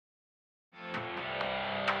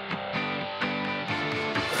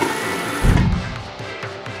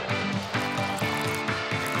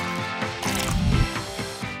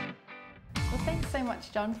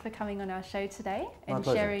much, John, for coming on our show today and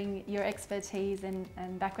sharing your expertise and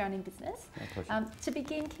background in business. To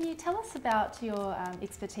begin, can you tell us about your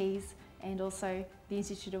expertise and also the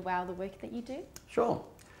Institute of WOW, the work that you do? Sure.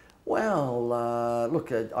 Well,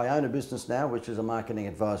 look, I own a business now, which is a marketing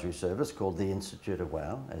advisory service called the Institute of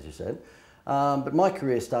WOW, as you said. But my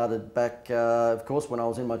career started back, of course, when I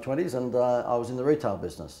was in my 20s, and I was in the retail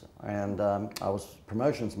business. And I was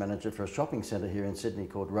promotions manager for a shopping centre here in Sydney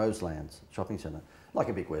called Roselands Shopping Centre, like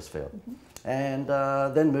a big Westfield. And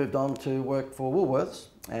then moved on to work for Woolworths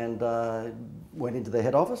and went into their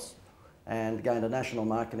head office and gained a national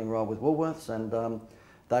marketing role with Woolworths. And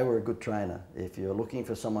they were a good trainer. If you're looking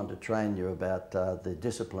for someone to train you about the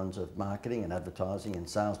disciplines of marketing and advertising and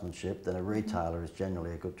salesmanship, then a retailer is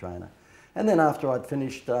generally a good trainer. And then after I'd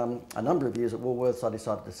finished a number of years at Woolworths, I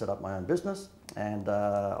decided to set up my own business, and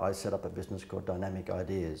I set up a business called Dynamic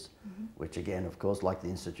Ideas, which again, of course, like the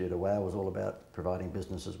Institute of WOW, was all about providing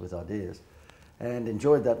businesses with ideas. And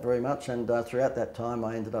enjoyed that very much, and throughout that time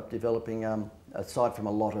I ended up developing, aside from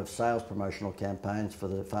a lot of sales promotional campaigns for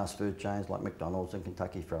the fast food chains like McDonald's and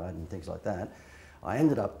Kentucky Fried and things like that, I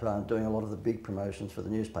ended up doing a lot of the big promotions for the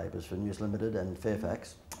newspapers, for News Limited and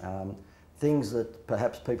Fairfax. Things that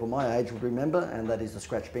perhaps people my age would remember, and that is the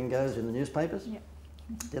scratch bingos in the newspapers. Yep.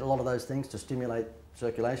 Did a lot of those things to stimulate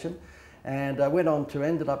circulation, and I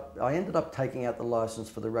ended up taking out the license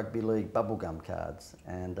for the rugby league bubblegum cards.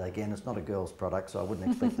 And again, it's not a girl's product, so I wouldn't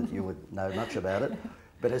expect that you would know much about it.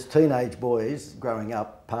 But as teenage boys growing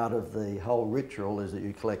up, part of the whole ritual is that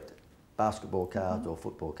you collect basketball cards or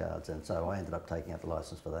football cards, and so I ended up taking out the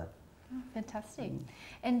license for that. Oh, fantastic.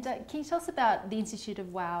 And can you tell us about the Institute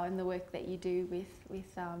of WOW and the work that you do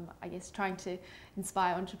with I guess, trying to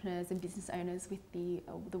inspire entrepreneurs and business owners with the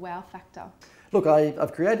WOW factor? Look,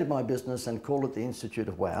 I've created my business and called it the Institute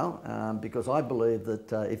of WOW because I believe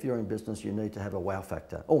that if you're in business, you need to have a WOW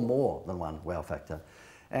factor, or more than one WOW factor.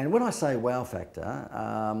 And when I say WOW factor,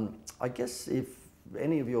 I guess if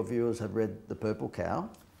any of your viewers have read The Purple Cow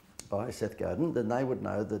by Seth Godin, then they would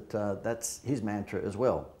know that that's his mantra as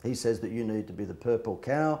well. He says that you need to be the purple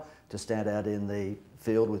cow to stand out in the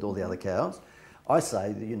field with all the other cows. I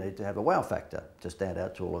say that you need to have a wow factor to stand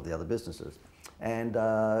out to all of the other businesses. And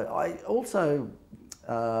I also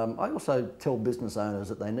tell business owners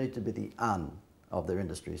that they need to be the of their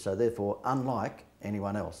industry, so therefore unlike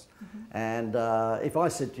anyone else. And if I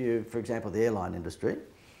said to you, for example, the airline industry,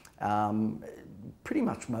 pretty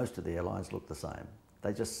much most of the airlines look the same.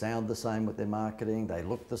 They just sound the same with their marketing, they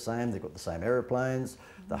look the same, they've got the same aeroplanes,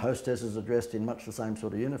 the hostesses are dressed in much the same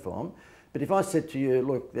sort of uniform. But if I said to you,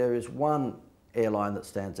 look, there is one airline that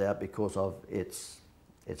stands out because of its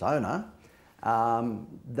owner,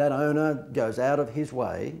 that owner goes out of his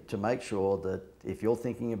way to make sure that if you're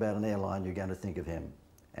thinking about an airline, you're going to think of him.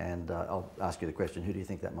 And I'll ask you the question, who do you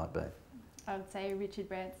think that might be? I would say Richard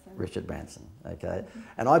Branson. Richard Branson, okay.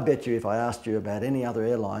 And I bet you if I asked you about any other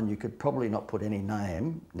airline, you could probably not put any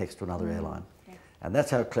name next to another airline. Yeah. And that's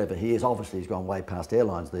how clever he is. Obviously he's gone way past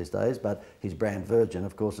airlines these days, but his brand Virgin,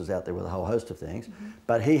 of course, is out there with a whole host of things.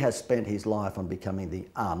 But he has spent his life on becoming the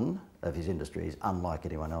of his industry. He's unlike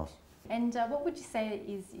anyone else. And what would you say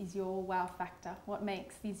is your wow factor? What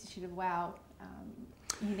makes the Institute of WOW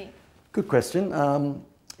unique? Good question.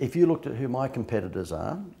 If you looked at who my competitors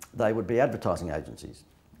are, they would be advertising agencies,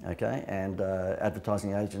 okay? And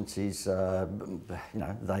advertising agencies, you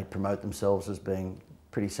know, they promote themselves as being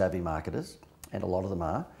pretty savvy marketers, and a lot of them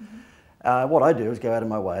are. What I do is go out of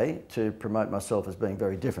my way to promote myself as being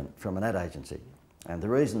very different from an ad agency. And the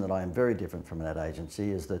reason that I am very different from an ad agency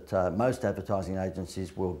is that most advertising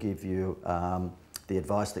agencies will give you the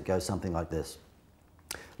advice that goes something like this.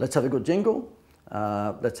 Let's have a good jingle.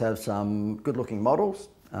 Let's have some good-looking models.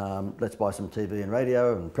 Let's buy some TV and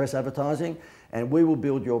radio and press advertising, and we will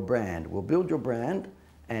build your brand. We'll build your brand,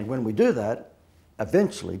 and when we do that,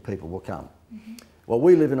 eventually people will come. Well,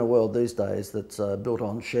 we live in a world these days that's built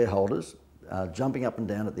on shareholders jumping up and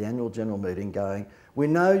down at the annual general meeting going, we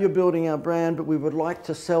know you're building our brand, but we would like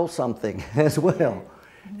to sell something as well.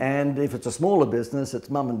 And if it's a smaller business, it's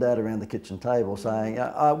mum and dad around the kitchen table saying,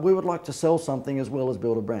 we would like to sell something as well as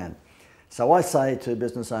build a brand. So I say to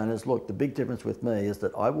business owners, look, the big difference with me is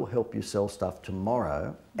that I will help you sell stuff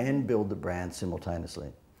tomorrow and build the brand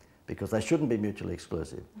simultaneously, because they shouldn't be mutually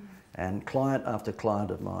exclusive. And client after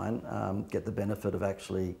client of mine get the benefit of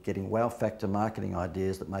actually getting wow factor marketing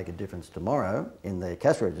ideas that make a difference tomorrow in their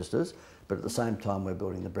cash registers, but at the same time we're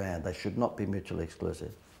building the brand. They should not be mutually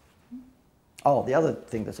exclusive. Oh, the other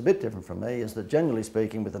thing that's a bit different from me is that generally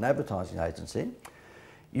speaking with an advertising agency,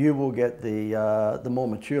 you will get the more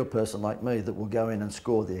mature person like me that will go in and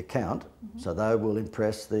score the account. So they will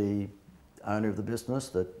impress the owner of the business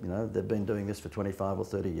that, you know, they've been doing this for 25 or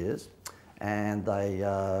 30 years, and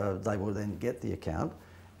they will then get the account,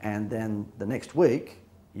 and then the next week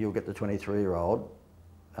you'll get the 23-year-old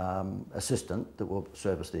assistant that will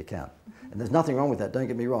service the account. And there's nothing wrong with that, don't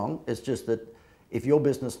get me wrong. It's just that if your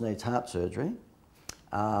business needs heart surgery,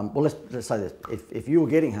 well, let's say this. If you were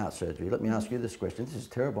getting heart surgery, let me ask you this question. This is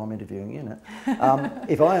terrible, I'm interviewing you now.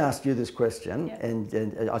 If I asked you this question,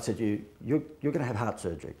 and I said you're going to have heart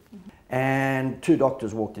surgery, and two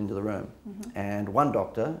doctors walked into the room, and one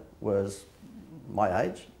doctor was my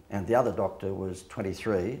age, and the other doctor was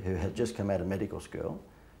 23, who had just come out of medical school,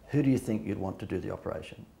 who do you think you'd want to do the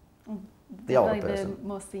operation? The older person.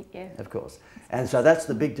 Of course. And so that's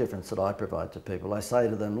the big difference that I provide to people. I say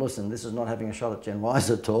to them, listen, this is not having a shot at Gen Ys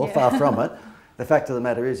at all, far from it. The fact of the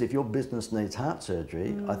matter is, if your business needs heart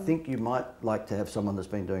surgery, I think you might like to have someone that's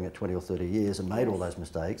been doing it 20 or 30 years and made all those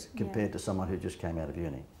mistakes compared to someone who just came out of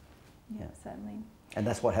uni. Yeah, certainly. And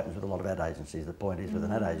that's what happens with a lot of ad agencies. The point is, with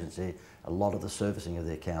an ad agency, a lot of the servicing of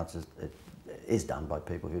the accounts is done by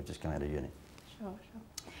people who've just come out of uni. Sure, sure.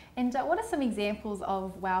 And what are some examples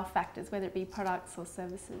of wow factors, whether it be products or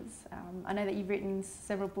services? I know that you've written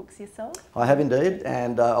several books yourself. I have indeed,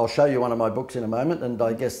 and I'll show you one of my books in a moment, and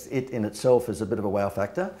I guess it in itself is a bit of a wow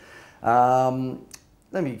factor.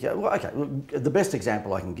 Let me go, well, okay, the best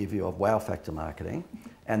example I can give you of wow factor marketing,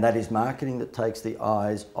 and that is marketing that takes the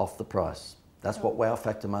eyes off the price. That's what wow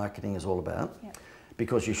factor marketing is all about,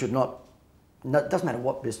 because you should not, it doesn't matter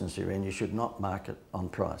what business you're in, you should not market on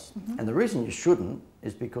price. And the reason you shouldn't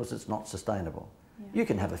is because it's not sustainable. You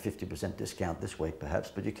can have a 50% discount this week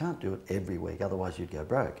perhaps, but you can't do it every week, otherwise you'd go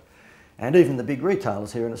broke. And even the big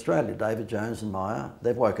retailers here in Australia, David Jones and Myer,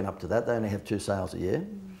 they've woken up to that. They only have 2 sales a year.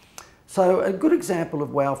 So a good example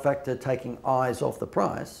of wow factor taking eyes off the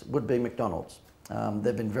price would be McDonald's.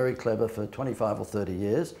 They've been very clever for 25 or 30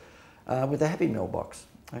 years with the Happy Meal box.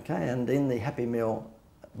 Okay, and in the Happy Meal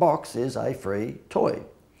box is a free toy.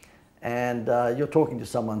 And you're talking to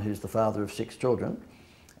someone who's the father of 6 children,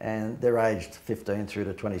 and they're aged 15 through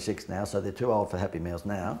to 26 now, so they're too old for Happy Meals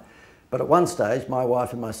now. But at one stage, my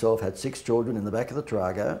wife and myself had 6 children in the back of the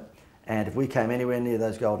Tarago, and if we came anywhere near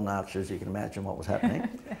those golden arches, you can imagine what was happening.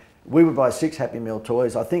 We would buy 6 Happy Meal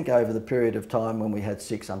toys. I think over the period of time when we had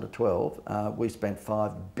 6 under 12, we spent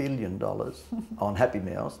 $5 billion on Happy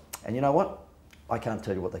Meals. And you know what? I can't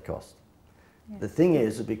tell you what they cost. The thing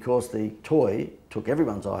is that because the toy took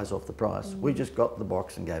everyone's eyes off the price, we just got the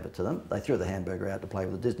box and gave it to them. They threw the hamburger out to play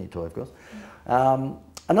with the Disney toy, of course.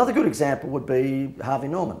 Another good example would be Harvey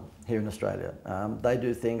Norman here in Australia. They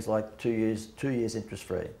do things like 2 years interest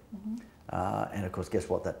free. And of course, guess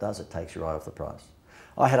what that does? It takes your eye off the price.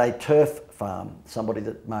 I had a turf farm, somebody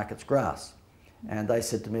that markets grass. And they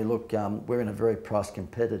said to me, look, we're in a very price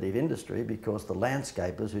competitive industry because the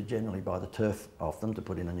landscapers who generally buy the turf off them to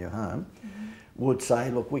put in a new home would say,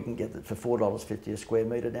 look, we can get it for $4.50 a square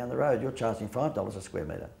metre down the road. You're charging $5 a square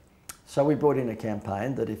metre. So we brought in a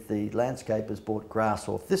campaign that if the landscapers bought grass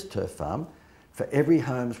off this turf farm, for every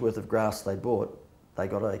home's worth of grass they bought, they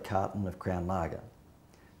got a carton of Crown Lager.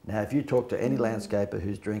 Now, if you talk to any landscaper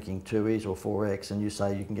who's drinking 2Es or 4X and you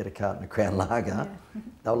say you can get a carton of Crown Lager,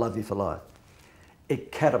 they'll love you for life.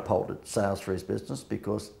 It catapulted sales for his business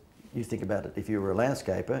because you think about it, if you were a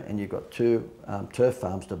landscaper and you've got 2 turf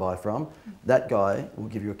farms to buy from, that guy will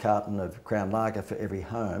give you a carton of Crown Lager for every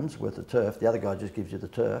home's worth of turf. The other guy just gives you the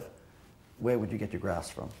turf. Where would you get your grass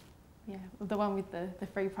from? Yeah, the one with the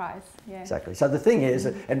free prize. Yeah. Exactly. So the thing is,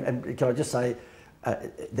 and can I just say,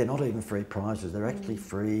 they're not even free prizes, they're actually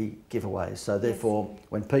free giveaways. So therefore,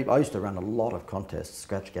 when people, I used to run a lot of contests,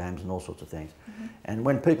 scratch games and all sorts of things. And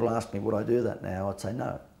when people ask me, would I do that now? I'd say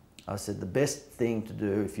no. I said the best thing to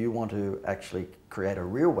do if you want to actually create a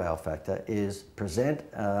real wow factor is present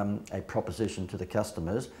a proposition to the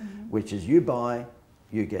customers, which is you buy,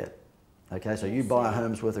 you get. Okay, so you buy a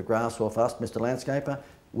home's worth of grass off us, Mr. Landscaper,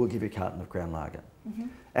 we'll give you a carton of Crown Lager.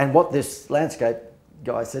 And what this landscape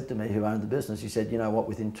guy said to me who owned the business, he said, you know what,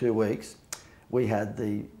 within 2 weeks, we had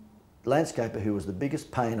the landscaper who was the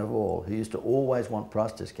biggest pain of all, who used to always want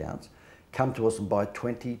price discounts, come to us and buy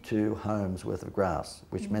 22 homes worth of grass,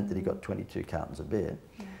 which meant that he got 22 cartons of beer.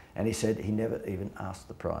 And he said he never even asked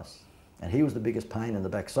the price. And he was the biggest pain in the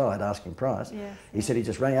backside asking price. He said he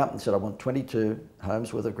just rang up and said, I want 22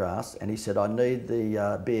 homes worth of grass. And he said, I need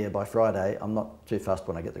the beer by Friday. I'm not too fussed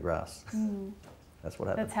when I get the grass. That's what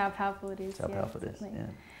happened. That's how powerful it is. That's how powerful it is, yeah.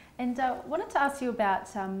 And wanted to ask you about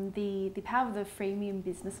the power of the freemium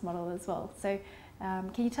business model as well. So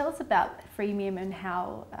can you tell us about freemium and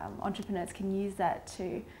how entrepreneurs can use that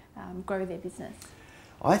to grow their business?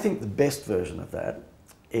 I think the best version of that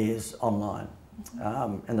is online.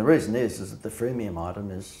 And the reason is that the freemium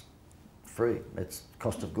item is free. Its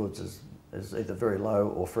cost of goods is either very low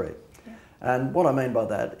or free. Yeah. And what I mean by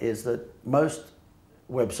that is that most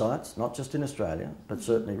websites, not just in Australia, but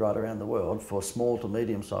certainly right around the world, for small to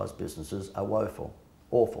medium-sized businesses are woeful,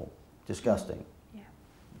 awful, disgusting. Yeah.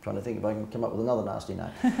 I'm trying to think if I can come up with another nasty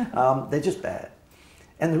name. They're just bad.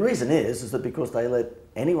 And the reason is that because they let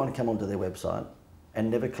anyone come onto their website and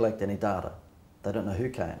never collect any data. They don't know who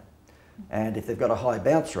came. And if they've got a high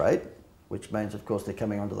bounce rate, which means of course they're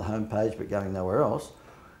coming onto the home page but going nowhere else,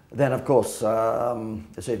 then of course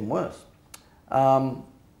it's even worse.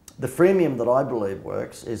 The freemium that I believe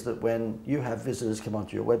works is that when you have visitors come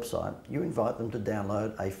onto your website, you invite them to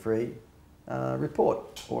download a free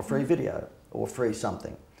report or a free video or free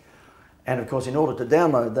something. And of course, in order to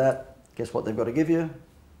download that, guess what they've got to give you?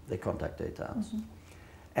 Their contact details. Mm-hmm.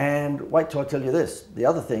 And wait till I tell you this. The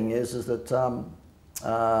other thing is that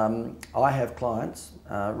I have clients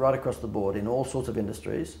right across the board in all sorts of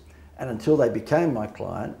industries, and until they became my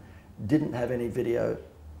client, didn't have any video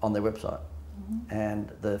on their website. Mm-hmm.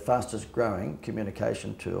 And the fastest growing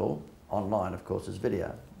communication tool online, of course, is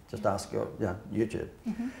video. Just ask your YouTube.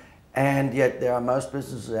 Mm-hmm. And yet there are most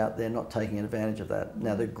businesses out there not taking advantage of that.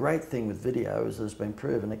 Now the great thing with video is that it's been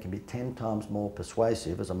proven it can be 10 times more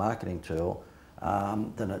persuasive as a marketing tool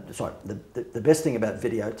the best thing about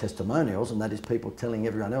video testimonials, and that is people telling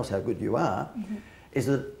everyone else how good you are, mm-hmm. is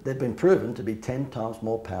that they've been proven to be 10 times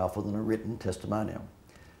more powerful than a written testimonial.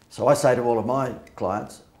 So I say to all of my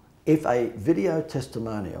clients, if a video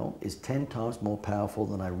testimonial is 10 times more powerful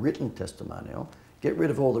than a written testimonial, get rid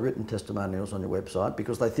of all the written testimonials on your website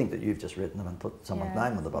because they think that you've just written them and put someone's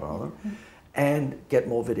name on the bottom of them, mm-hmm. and get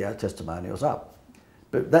more video testimonials up.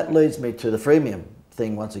 But that leads me to the freemium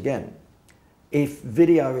thing once again. If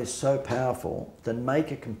video is so powerful, then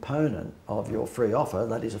make a component of your free offer,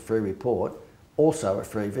 that is a free report, also a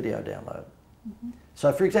free video download. Mm-hmm.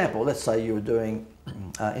 So for example, let's say you were doing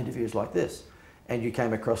interviews like this and you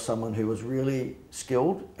came across someone who was really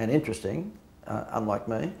skilled and interesting, unlike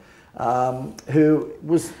me, who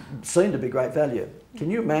was seen to be great value. Can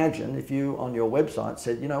you imagine if you on your website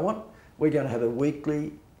said, you know what, we're going to have a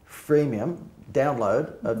weekly freemium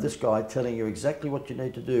download of this guy telling you exactly what you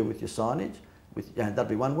need to do with your signage. That'll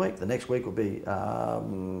be 1 week. The next week will be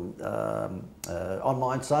online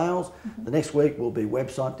sales. Mm-hmm. The next week will be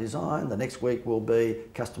website design. The next week will be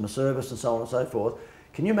customer service and so on and so forth.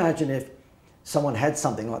 Can you imagine if someone had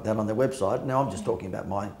something like that on their website? Now I'm just talking about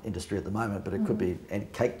my industry at the moment, but it mm-hmm. could be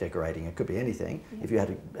cake decorating. It could be anything. Yeah. If you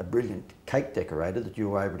had a brilliant cake decorator that you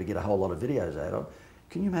were able to get a whole lot of videos out of,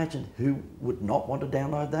 can you imagine who would not want to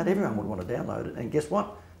download that? Everyone would want to download it. And guess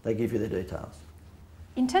what? They give you their details.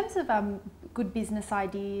 In terms of good business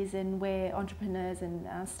ideas and where entrepreneurs and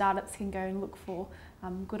startups can go and look for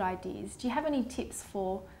good ideas, do you have any tips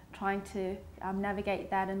for trying to navigate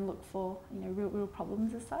that and look for real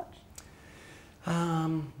problems as such?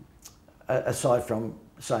 Aside from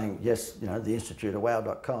saying yes, the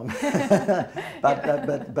instituteofwow.com,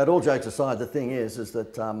 but all jokes aside, the thing is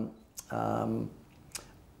that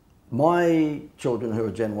my children who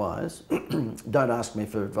are Gen Ys don't ask me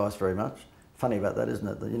for advice very much. Funny about that, isn't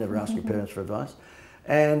it? That you never ask your parents for advice.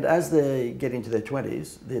 And as they get into their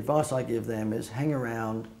 20s, the advice I give them is hang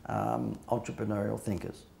around entrepreneurial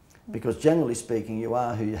thinkers. Because generally speaking, you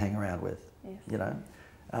are who you hang around with, yes.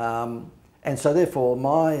 And so therefore,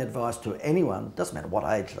 my advice to anyone, doesn't matter what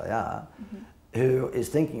age they are, mm-hmm. who is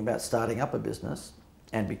thinking about starting up a business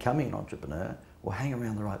and becoming an entrepreneur, well, hang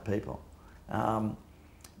around the right people.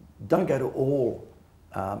 Don't go to all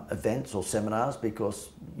events or seminars because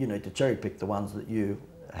you need to cherry pick the ones that you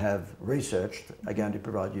have researched are going to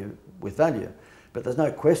provide you with value. But there's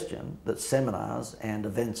no question that seminars and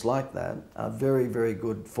events like that are very, very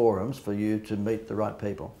good forums for you to meet the right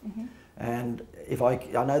people. Mm-hmm. And if I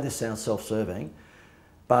know this sounds self-serving,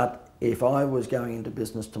 but if I was going into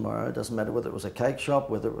business tomorrow, it doesn't matter whether it was a cake shop,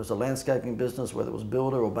 whether it was a landscaping business, whether it was a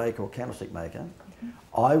builder or baker or candlestick maker, mm-hmm.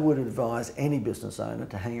 I would advise any business owner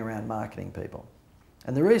to hang around marketing people.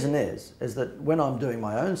 And the reason is that when I'm doing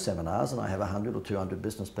my own seminars and I have 100 or 200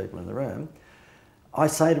 business people in the room, I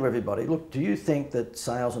say to everybody, look, do you think that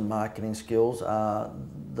sales and marketing skills are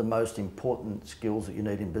the most important skills that you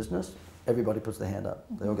need in business? Everybody puts their hand up.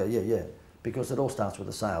 They all go, yeah, because it all starts with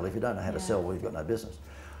a sale. If you don't know how to sell, well, you've got no business.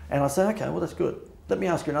 And I say, okay, well, that's good. Let me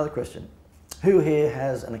ask you another question. Who here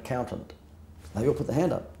has an accountant? They all put their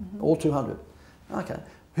hand up, mm-hmm. all 200. Okay.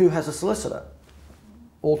 Who has a solicitor?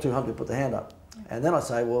 All 200 put their hand up. And then I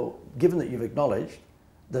say, well, given that you've acknowledged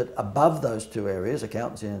that above those two areas,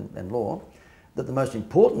 accountancy and law, that the most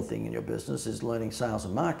important thing in your business is learning sales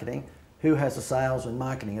and marketing, who has a sales and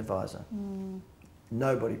marketing advisor? Mm.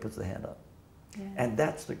 nobody puts their hand up. Yeah. And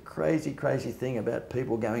that's the crazy, crazy thing about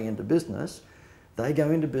people going into business. They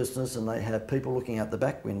go into business and they have people looking out the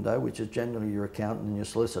back window, which is generally your accountant and your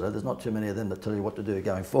solicitor. There's not too many of them that tell you what to do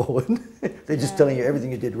going forward. They're just telling you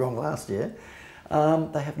everything you did wrong last year.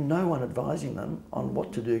 They have no one advising them on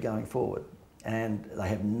what to do going forward. And they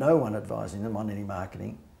have no one advising them on any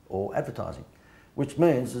marketing or advertising, which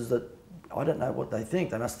means is that I don't know what they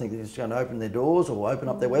think. They must think they're just going to open their doors or open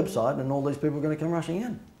up their website and all these people are going to come rushing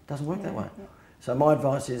in. It doesn't work that way. Yeah. So my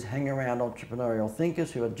advice is hang around entrepreneurial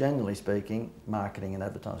thinkers who are generally speaking marketing and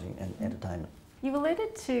advertising and entertainment. You've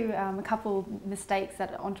alluded to a couple mistakes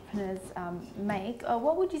that entrepreneurs make.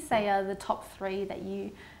 What would you say are the top three that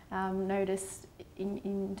you noticed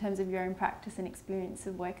in terms of your own practice and experience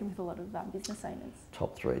of working with a lot of business owners?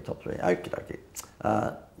 Top three. Okay.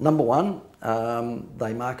 Number one,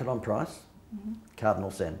 they market on price. Cardinal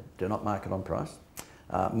sin. Do not market on price.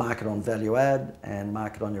 Market on value add and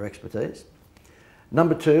market on your expertise.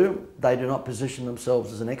 Number two, they do not position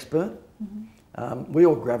themselves as an expert. We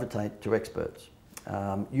all gravitate to experts.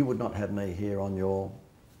 You would not have me here on your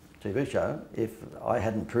TV show if I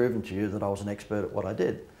hadn't proven to you that I was an expert at what I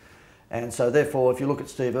did. And so therefore, if you look at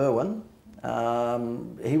Steve Irwin,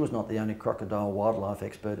 he was not the only crocodile wildlife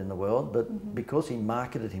expert in the world, but because he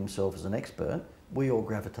marketed himself as an expert, we all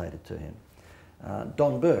gravitated to him.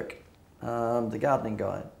 Don Burke, the gardening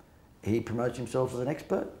guy, he promotes himself as an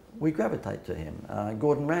expert, we gravitate to him.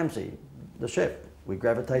 Gordon Ramsay, the chef, we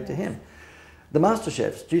gravitate to him. The master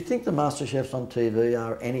chefs, do you think the master chefs on TV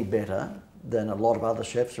are any better than a lot of other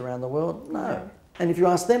chefs around the world? No. And if you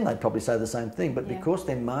ask them, they'd probably say the same thing, but because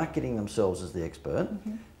they're marketing themselves as the expert,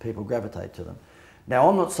 people gravitate to them. Now,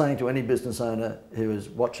 I'm not saying to any business owner who is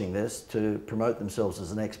watching this to promote themselves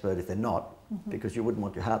as an expert if they're not, because you wouldn't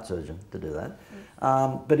want your heart surgeon to do that.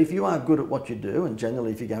 But if you are good at what you do, and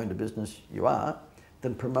generally if you go into business you are,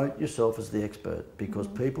 then promote yourself as the expert, because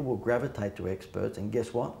people will gravitate to experts, and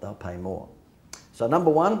guess what? They'll pay more. So number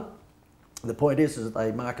one, the point is that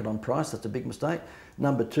they market on price. That's a big mistake.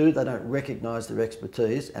 Number two, they don't recognise their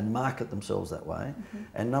expertise and market themselves that way.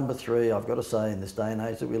 And number three, I've got to say, in this day and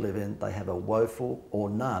age that we live in, they have a woeful or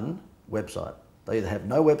none website. They either have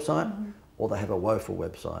no website or they have a woeful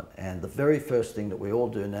website. And the very first thing that we all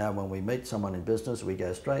do now when we meet someone in business, we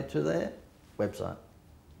go straight to their website.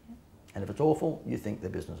 And if it's awful, you think their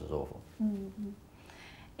business is awful.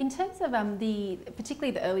 In terms of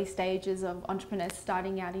particularly the early stages of entrepreneurs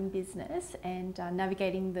starting out in business and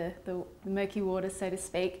navigating the murky waters, so to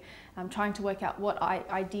speak, trying to work out what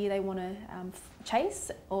idea they want to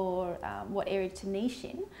chase or what area to niche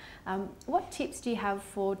in, what tips do you have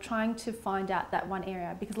for trying to find out that one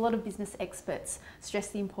area? Because a lot of business experts stress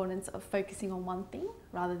the importance of focusing on one thing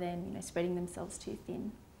rather than spreading themselves too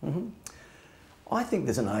thin. I think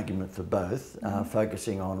there's an argument for both,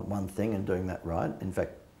 focusing on one thing and doing that right. In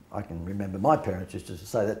fact, I can remember my parents used to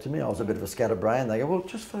say that to me. I was a bit of a scatterbrain. They go, well,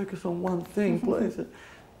 just focus on one thing, please. I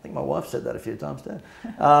think my wife said that a few times too.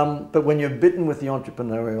 But when you're bitten with the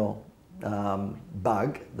entrepreneurial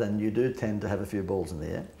bug, then you do tend to have a few balls in the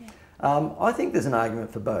air. I think there's an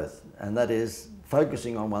argument for both, and that is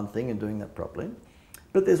focusing on one thing and doing that properly.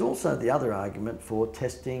 But there's also the other argument for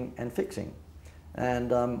testing and fixing.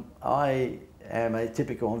 And I am a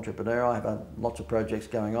typical entrepreneur. I have lots of projects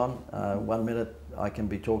going on. 1 minute I can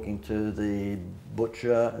be talking to the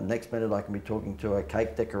butcher, and next minute I can be talking to a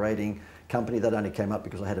cake decorating company. That only came up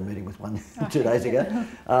because I had a meeting with one 2 days ago.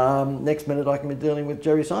 Next minute I can be dealing with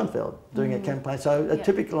Jerry Seinfeld, doing a campaign. So a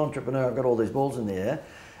typical entrepreneur, I've got all these balls in the air,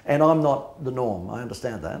 and I'm not the norm, I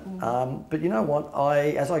understand that. But you know what,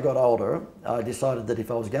 as I got older, I decided that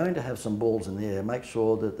if I was going to have some balls in the air, make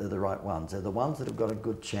sure that they're the right ones. They're the ones that have got a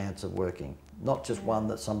good chance of working. Not just one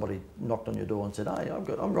that somebody knocked on your door and said, hey,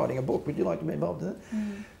 I'm writing a book, would you like to be involved in it?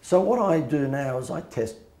 So what I do now is I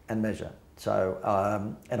test and measure. So,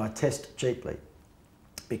 and I test cheaply.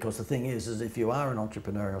 Because the thing is if you are an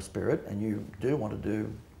entrepreneurial spirit and you do want to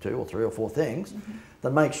do 2 or 3 or 4 things,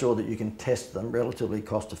 then make sure that you can test them relatively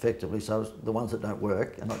cost effectively, so the ones that don't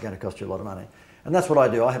work are not going to cost you a lot of money. And that's what I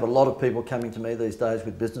do. I have a lot of people coming to me these days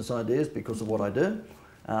with business ideas because of what I do.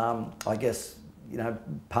 I guess,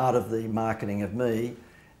 part of the marketing of me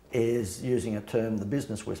is using a term, the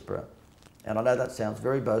business whisperer. And I know that sounds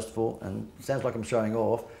very boastful and sounds like I'm showing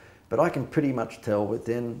off, but I can pretty much tell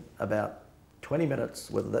within about 20 minutes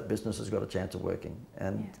whether that business has got a chance of working.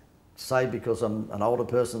 And say because I'm an older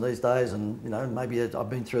person these days and maybe I've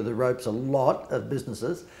been through the ropes a lot of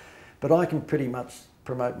businesses, but I can pretty much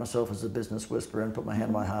promote myself as a business whisperer and put my hand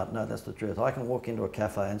on my heart. No, that's the truth. I can walk into a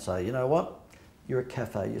cafe and say, you know what? You're a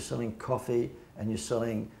cafe, you're selling coffee and you're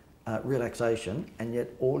selling relaxation, and yet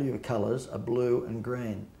all your colours are blue and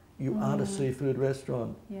green. You aren't a seafood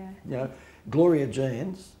restaurant. Yeah. You know, Gloria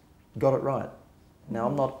Jeans got it right. Now,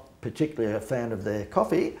 I'm not particularly a fan of their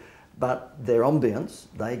coffee, but their ambience,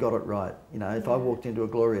 they got it right. You know, if I walked into a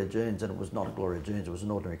Gloria Jeans and it was not a Gloria Jeans, it was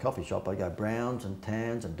an ordinary coffee shop, I go browns and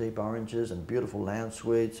tans and deep oranges and beautiful lounge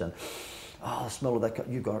suites and the smell of that,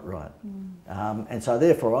 you got it right. And so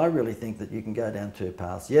therefore I really think that you can go down two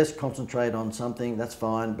paths. Yes, concentrate on something, that's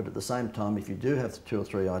fine, but at the same time, if you do have 2 or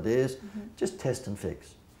 3 ideas, just test and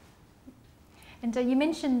fix. And you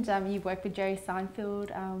mentioned you've worked with Jerry Seinfeld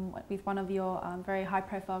with one of your very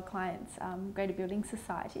high-profile clients, Greater Building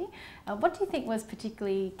Society. What do you think was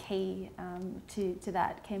particularly key to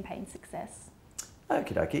that campaign success?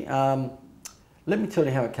 Okie dokie. Let me tell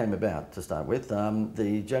you how it came about to start with.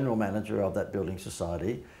 The general manager of that building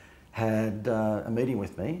society had a meeting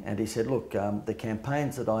with me, and he said, look, the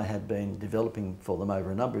campaigns that I had been developing for them over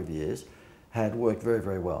a number of years had worked very,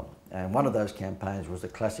 very well. And one of those campaigns was the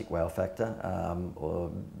classic wow factor, or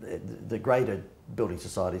the Greater Building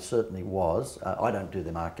Society certainly was. I don't do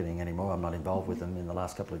the marketing anymore. I'm not involved with them in the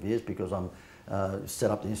last couple of years because I'm set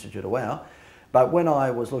up the Institute of Wow. But when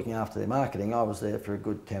I was looking after their marketing, I was there for a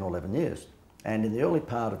good 10 or 11 years. And in the early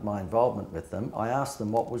part of my involvement with them, I asked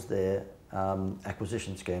them what was their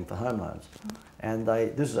acquisition scheme for home loans. And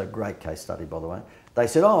this is a great case study, by the way. They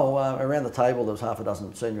said, around the table there was half a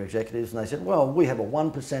dozen senior executives, and they said, well, we have a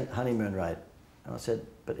 1% honeymoon rate. And I said,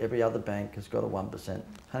 but every other bank has got a 1%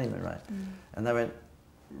 honeymoon rate. And they went,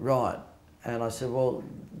 right. And I said, well,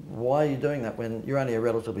 why are you doing that when you're only a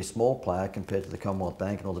relatively small player compared to the Commonwealth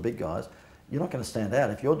Bank and all the big guys? You're not going to stand out.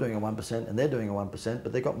 If you're doing a 1% and they're doing a 1%,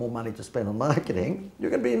 but they've got more money to spend on marketing, you're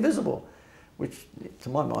going to be invisible, which to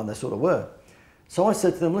my mind they sort of were. So I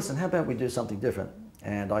said to them, listen, how about we do something different?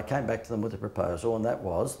 And I came back to them with a proposal, and that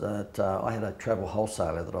was that I had a travel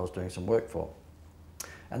wholesaler that I was doing some work for.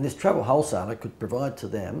 And this travel wholesaler could provide to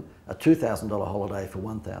them a $2,000 holiday for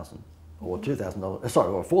 $1,000, or $2,000,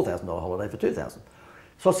 sorry, or a $4,000 holiday for $2,000.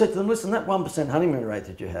 So I said to them, listen, that 1% honeymoon rate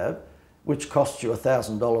that you have, which costs you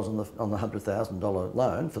 $1,000 on the $100,000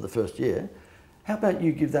 loan for the first year, how about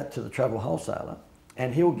you give that to the travel wholesaler,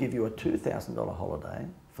 and he'll give you a $2,000 holiday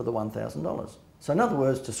for the $1,000. So in other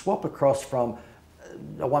words, to swap across from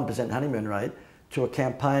a 1% honeymoon rate to a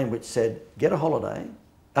campaign which said get a holiday,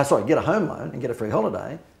 get a home loan and get a free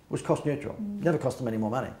holiday, was cost neutral. Never cost them any more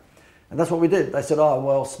money. And that's what we did. They said, oh,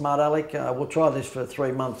 well, smart Alec, we'll try this for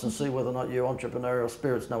 3 months and see whether or not your entrepreneurial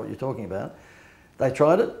spirits know what you're talking about. They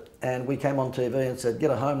tried it, and we came on TV and said,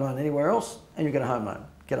 get a home loan anywhere else and you get a home loan.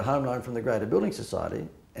 Get a home loan from the Greater Building Society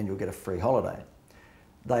and you'll get a free holiday.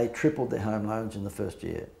 They tripled their home loans in the first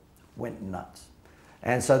year. Went nuts.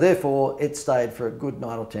 And so therefore it stayed for a good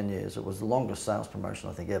 9 or 10 years. It was the longest sales promotion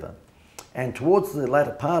I think ever. And towards the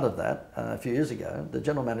latter part of that, a few years ago, the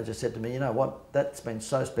general manager said to me, you know what, that's been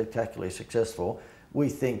so spectacularly successful, we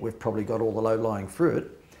think we've probably got all the low-lying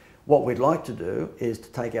fruit. What we'd like to do is to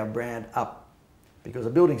take our brand up, because a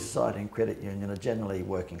building society and credit union are generally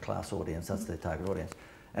working class audience, that's their target audience.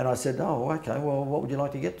 And I said, oh, okay, well, what would you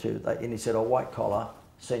like to get to? And he said, oh, white collar,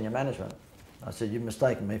 senior management. I said, you've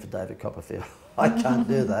mistaken me for David Copperfield. I can't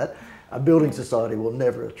do that. A building society will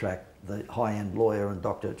never attract the high-end lawyer and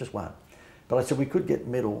doctor, it just won't. But I said we could get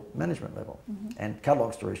middle management level. And cut a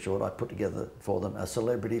long story short, I put together for them a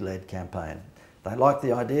celebrity-led campaign. They liked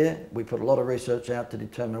the idea. We put a lot of research out to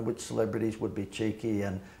determine which celebrities would be cheeky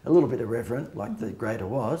and a little bit irreverent, like the Greater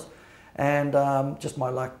was. And just my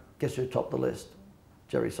luck, guess who topped the list?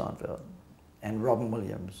 Jerry Seinfeld. And Robin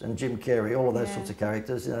Williams and Jim Carrey, all of those sorts of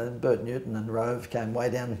characters. Bert Newton and Rove came way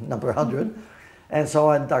down number 100. And so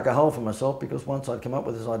I dug a hole for myself because once I'd come up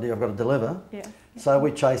with this idea, I've got to deliver. So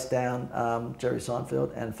we chased down Jerry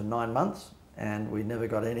Seinfeld, and for 9 months, and we never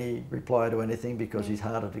got any reply to anything because he's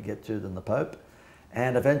harder to get to than the Pope.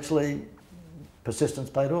 And eventually, persistence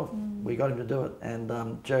paid off. We got him to do it.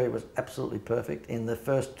 And Jerry was absolutely perfect. In the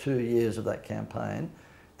first 2 years of that campaign,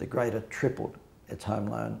 the Greater tripled its home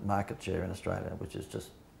loan market share in Australia, which is just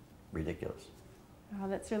ridiculous. Oh,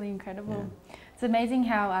 that's really incredible. Yeah. It's amazing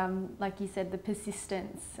how, like you said, the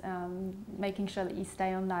persistence, making sure that you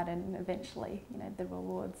stay on that, and eventually, you know, the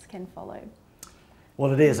rewards can follow.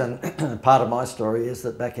 Well, it is, and part of my story is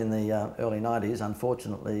that back in the early 90s,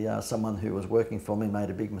 unfortunately, someone who was working for me made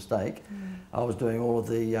a big mistake. I was doing all of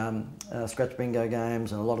the scratch bingo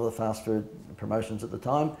games and a lot of the fast food promotions at the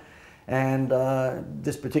time. And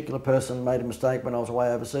this particular person made a mistake when I was away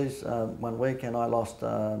overseas 1 week, and I lost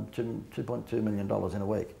 $2.2 million in a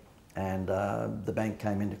week. And the bank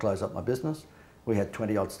came in to close up my business. We had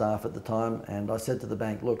 20 odd staff at the time, and I said to the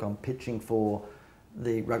bank, look, I'm pitching for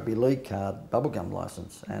the rugby league card bubblegum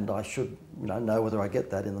licence, and I should know whether I get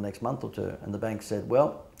that in the next month or two. And the bank said,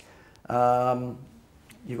 well,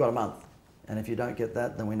 you've got a month, and if you don't get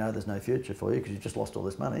that, then we know there's no future for you because you've just lost all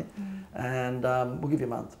this money, and we'll give you a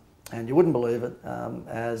month. And you wouldn't believe it,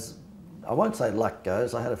 as I won't say luck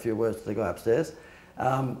goes, I had a few words to the guy upstairs.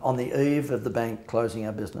 On the eve of the bank closing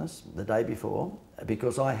our business, the day before,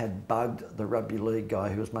 because I had bugged the rugby league guy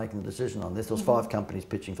who was making the decision on this. There was 5 companies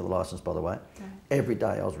pitching for the licence, by the way. Every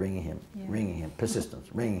day I was ringing him, persistence,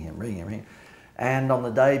 ringing him. And on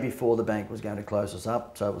the day before the bank was going to close us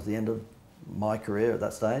up, so it was the end of my career at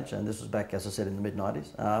that stage, and this was back, as I said, in the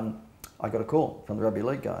mid-90s, I got a call from the rugby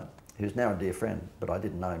league guy, who's now a dear friend, but I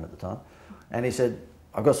didn't know him at the time. And he said,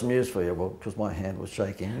 I've got some news for you. Well, because my hand was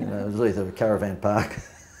shaking, it was either a caravan park,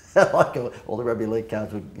 like all the rugby league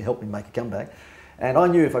cards would help me make a comeback. And I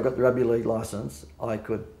knew if I got the rugby league licence, I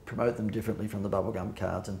could promote them differently from the bubblegum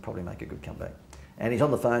cards and probably make a good comeback. And he's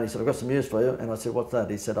on the phone, he said, I've got some news for you. And I said, what's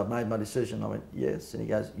that? He said, I've made my decision. I went, yes. And he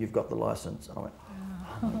goes, you've got the licence. And I went,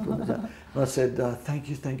 oh my goodness. And I said, thank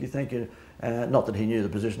you. Not that he knew the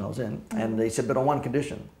position I was in. And he said, but on one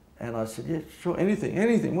condition. And I said, yeah, sure,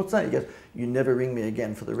 anything. What's that? He goes, you never ring me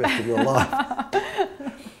again for the rest of your life.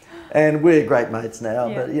 And we're great mates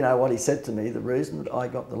now, but you know what he said to me, the reason that I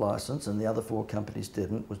got the licence and the other 4 companies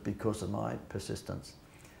didn't was because of my persistence.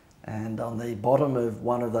 And on the bottom of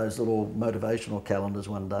one of those little motivational calendars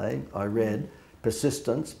one day, I read,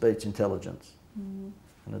 persistence beats intelligence. And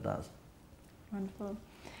it does. Wonderful.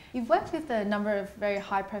 You've worked with a number of very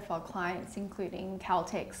high-profile clients, including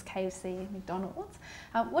Caltex, KFC, McDonald's.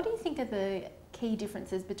 What do you think are the key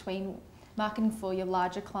differences between marketing for your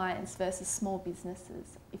larger clients versus small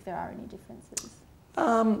businesses, if there are any differences?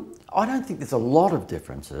 I don't think there's a lot of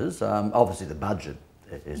differences. Obviously the budget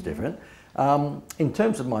is different. In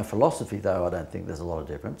terms of my philosophy though, I don't think there's a lot of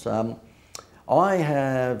difference. I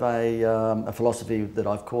have a philosophy that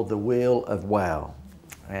I've called the Wheel of Wow.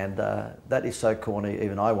 And that is so corny,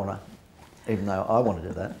 even though I want to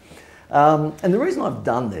do that. And the reason I've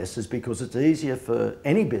done this is because it's easier for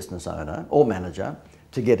any business owner or manager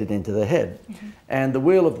to get it into their head. And the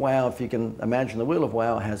Wheel of Wow, if you can imagine, the Wheel of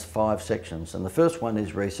Wow has 5 sections. And the first one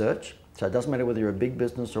is research. So it doesn't matter whether you're a big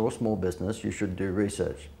business or a small business, you should do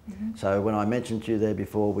research. So when I mentioned to you there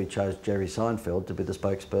before, we chose Jerry Seinfeld to be the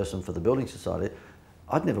spokesperson for the Building Society.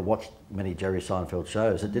 I'd never watched many Jerry Seinfeld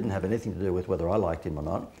shows. It didn't have anything to do with whether I liked him or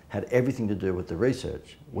not. It had everything to do with the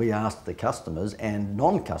research. We asked the customers and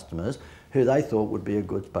non-customers who they thought would be a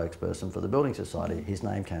good spokesperson for the Building Society. His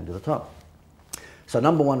name came to the top. So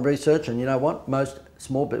number 1, research, and you know what?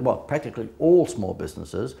 Practically all small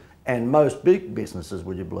businesses and most big businesses,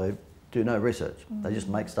 would you believe, do no research. They just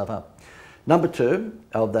make stuff up. Number 2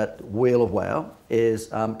 of that Wheel of Wow is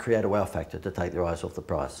create a wow factor to take their eyes off the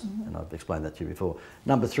price. And I've explained that to you before.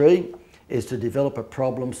 Number 3 is to develop a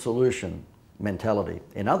problem solution mentality.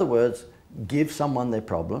 In other words, give someone their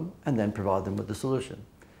problem and then provide them with the solution.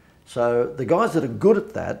 So the guys that are good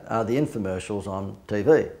at that are the infomercials on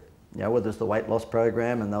TV. You know, whether it's the weight loss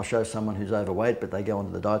program and they'll show someone who's overweight, but they go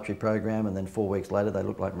onto the dietary program and then 4 weeks later they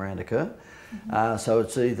look like Miranda Kerr. So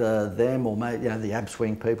it's either them or the ab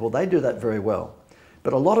swing people. They do that very well.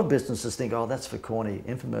 But a lot of businesses think, oh, that's for corny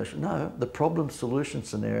infomercial. No, the problem solution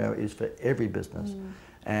scenario is for every business.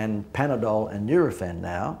 And Panadol and Nurofen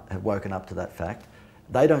now have woken up to that fact.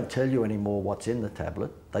 They don't tell you anymore what's in the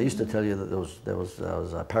tablet. They used to tell you that there was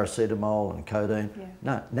paracetamol and codeine.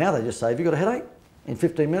 No, now they just say, have you got a headache? In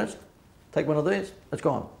 15 minutes, take one of these, it's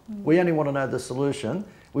gone. We only want to know the solution.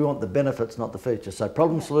 We want the benefits, not the features. So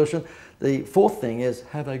problem solution. The 4th thing is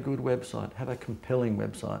have a good website, have a compelling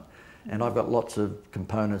website. And I've got lots of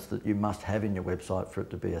components that you must have in your website for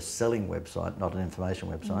it to be a selling website, not an information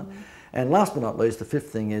website. And last but not least, the 5th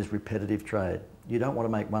thing is repetitive trade. You don't want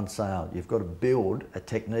to make one sale. You've got to build a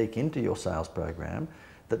technique into your sales program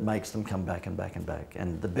that makes them come back and back and back.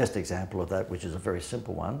 And the best example of that, which is a very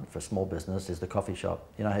simple one for small business, is the coffee shop.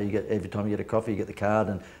 You know how you get, every time you get a coffee, you get the card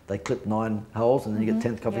and they clip 9 holes and then you get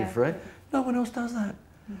 10th coffee for free? No one else does that.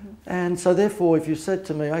 And so therefore, if you said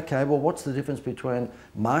to me, okay, well, what's the difference between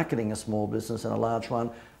marketing a small business and a large one?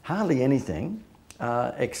 Hardly anything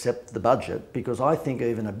except the budget, because I think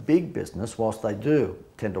even a big business, whilst they do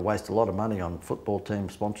tend to waste a lot of money on football team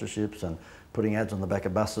sponsorships and putting ads on the back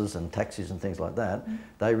of buses and taxis and things like that,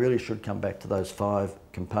 they really should come back to those 5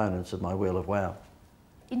 components of my Wheel of Wow.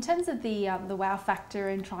 In terms of the wow factor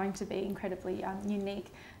and trying to be incredibly unique,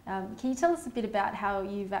 can you tell us a bit about how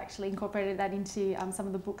you've actually incorporated that into some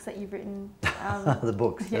of the books that you've written? The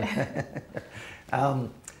books? Yeah.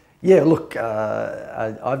 Yeah, look,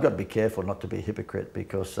 I've got to be careful not to be a hypocrite,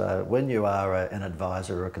 because when you are an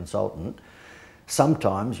advisor or a consultant,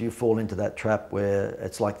 sometimes you fall into that trap where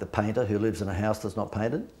it's like the painter who lives in a house that's not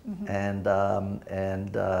painted. And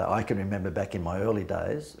I can remember back in my early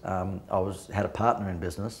days, I had a partner in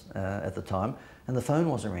business at the time, and the phone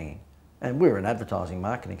wasn't ringing. And we were an advertising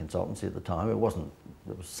marketing consultancy at the time. It was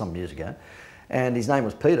some years ago. And his name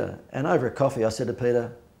was Peter. And over a coffee, I said to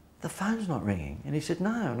Peter, "The phone's not ringing." And he said,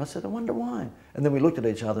 "No." And I said, "I wonder why." And then we looked at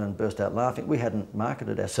each other and burst out laughing. We hadn't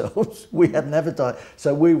marketed ourselves. We hadn't advertised.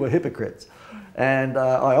 So we were hypocrites. And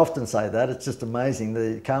I often say that. It's just amazing.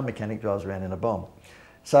 The car mechanic drives around in a bomb.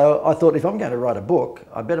 So I thought, if I'm going to write a book,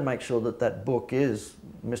 I better make sure that that book is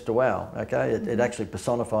Mr. Wow, okay? It actually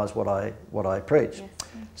personifies what I preach. Yes.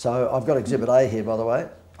 So I've got Exhibit A here, by the way.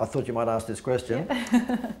 I thought you might ask this question.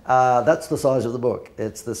 That's the size of the book.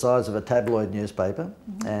 It's the size of a tabloid newspaper.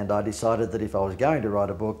 And I decided that if I was going to write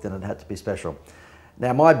a book, then it had to be special.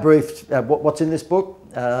 Now, my brief, what's in this book?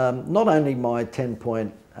 Not only my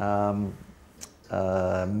 10-point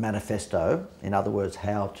manifesto, in other words,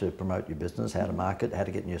 how to promote your business, how to market, how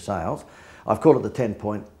to get new sales. I've called it the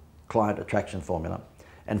 10-point client attraction formula.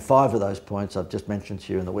 And 5 of those points I've just mentioned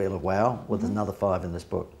to you in the Wheel of Wow, with another 5 in this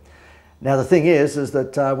book. Now the thing is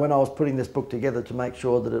that when I was putting this book together to make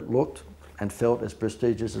sure that it looked and felt as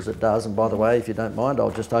prestigious as it does, and by the way, if you don't mind,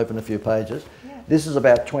 I'll just open a few pages. Yeah. This is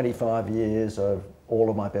about 25 years of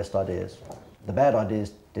all of my best ideas. The bad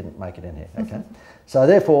ideas didn't make it in here, okay? So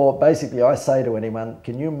therefore, basically I say to anyone,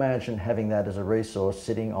 can you imagine having that as a resource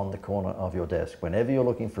sitting on the corner of your desk? Whenever you're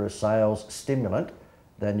looking for a sales stimulant,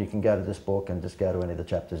 then you can go to this book and just go to any of the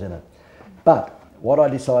chapters in it. But what I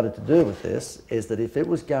decided to do with this is that if it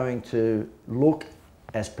was going to look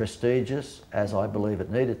as prestigious as I believe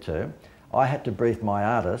it needed to, I had to brief my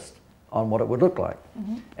artist on what it would look like.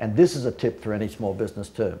 And this is a tip for any small business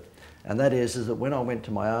too. And that is that when I went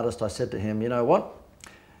to my artist, I said to him, you know what?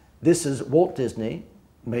 This is Walt Disney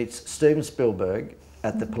meets Steven Spielberg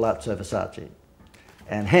at the Palazzo Versace.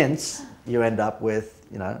 And hence, you end up with,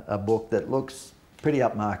 you know, a book that looks pretty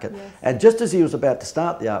upmarket. Yes. And just as he was about to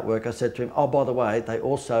start the artwork, I said to him, oh, by the way, they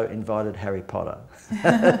also invited Harry Potter.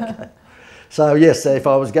 Okay. So yes, if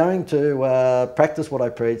I was going to practice what I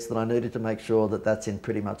preach, then I needed to make sure that that's in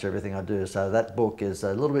pretty much everything I do. So that book is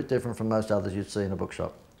a little bit different from most others you'd see in a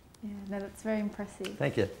bookshop. Yeah, no, that's very impressive.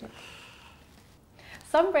 Thank you. Yeah.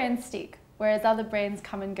 Some brands stick, whereas other brands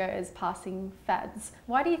come and go as passing fads.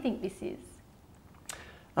 Why do you think this is?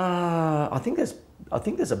 I think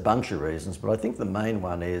there's a bunch of reasons, but I think the main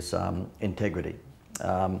one is integrity.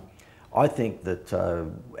 I think that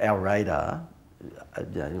our radar,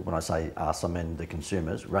 when I say us, I mean the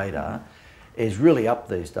consumers' radar, is really up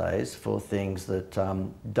these days for things that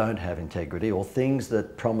don't have integrity or things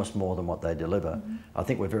that promise more than what they deliver. I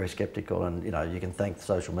think we're very sceptical, and you know, you can thank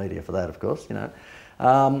social media for that, of course, you know.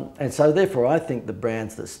 And so therefore I think the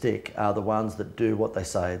brands that stick are the ones that do what they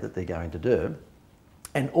say that they're going to do.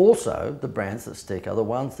 And also the brands that stick are the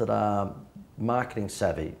ones that are marketing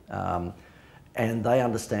savvy, and they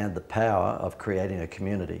understand the power of creating a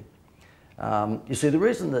community. You see, the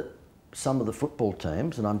reason that some of the football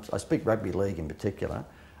teams, and I speak rugby league in particular,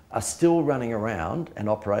 are still running around and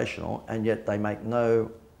operational, and yet they make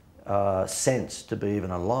no sense to be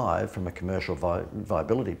even alive from a commercial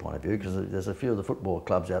viability point of view, because there's a few of the football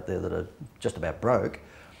clubs out there that are just about broke,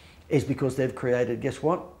 is because they've created, guess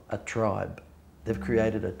what? A tribe. They've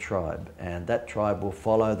created a tribe, and that tribe will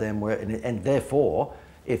follow them where, and therefore,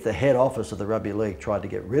 if the head office of the rugby league tried to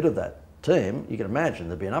get rid of that team, you can imagine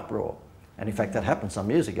there'd be an uproar. And in fact, that happened some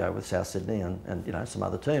years ago with South Sydney and you know, some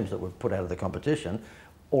other teams that were put out of the competition.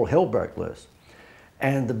 All hell broke loose.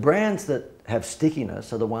 And the brands that have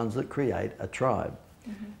stickiness are the ones that create a tribe.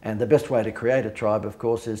 And the best way to create a tribe, of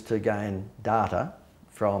course, is to gain data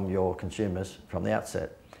from your consumers from the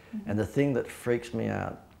outset. And the thing that freaks me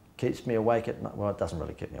out, keeps me awake at night, well, it doesn't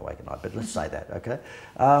really keep me awake at night, but let's say that, okay?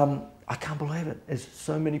 I can't believe it. There's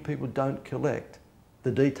so many people don't collect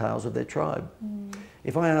the details of their tribe.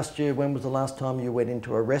 If I asked you when was the last time you went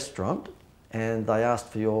into a restaurant and they asked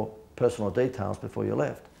for your personal details before you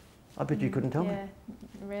left, I bet you couldn't tell me. Yeah,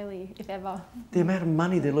 rarely, if ever. The amount of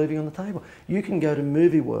money they're leaving on the table. You can go to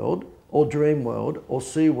Movie World or Dream World or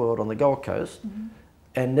Sea World on the Gold Coast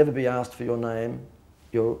and never be asked for your name,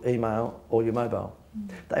 your email or your mobile.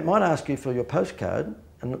 They might ask you for your postcode,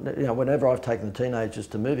 and you know, whenever I've taken the teenagers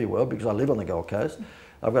to Movie World, because I live on the Gold Coast,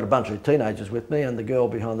 I've got a bunch of teenagers with me, and the girl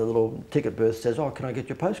behind the little ticket booth says, oh, can I get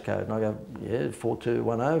your postcode? And I go, yeah,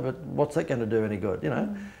 4210, but what's that going to do any good, you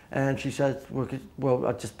know? And she says, well,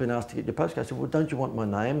 I've just been asked to get your postcode. I said, well, don't you want my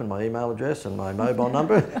name and my email address and my mobile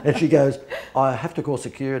number? And she goes, I have to call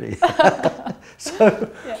security.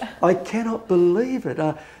 So I cannot believe it.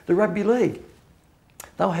 The rugby league,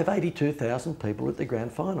 they'll have 82,000 people at their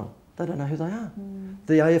grand final. They don't know who they are.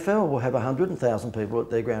 The AFL will have 100,000 people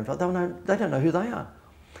at their grand final. They don't know who they are.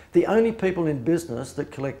 The only people in business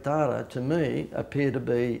that collect data, to me, appear to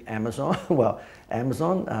be Amazon. Well,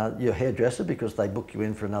 Amazon, your hairdresser, because they book you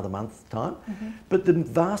in for another month's time. But the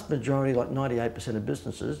vast majority, like 98% of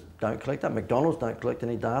businesses, don't collect that. McDonald's don't collect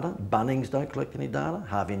any data. Bunnings don't collect any data.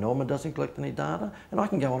 Harvey Norman doesn't collect any data. And I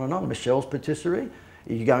can go on and on. Michelle's Patisserie,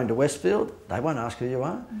 you go into Westfield, they won't ask who you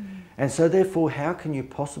are. And so therefore, how can you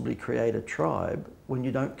possibly create a tribe when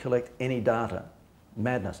you don't collect any data?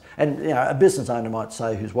 Madness. And you know, a business owner might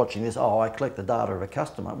say, who's watching this, oh, I collect the data of a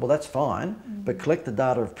customer. Well, that's fine, but collect the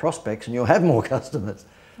data of prospects and you'll have more customers.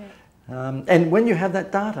 And when you have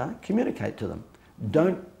that data, communicate to them.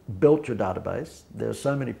 Don't build your database. There are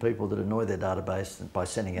so many people that annoy their database by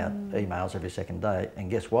sending out emails every second day, and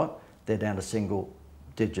guess what? They're down to single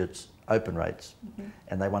digits open rates,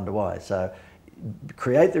 and they wonder why. So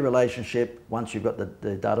create the relationship once you've got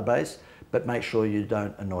the database, but make sure you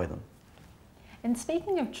don't annoy them. And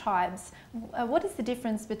speaking of tribes, what is the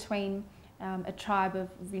difference between a tribe of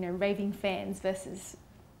raving fans versus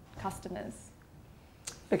customers?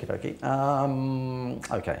 Okay.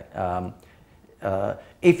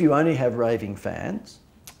 If you only have raving fans,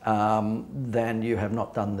 then you have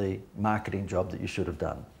not done the marketing job that you should have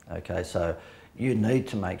done. Okay, so you need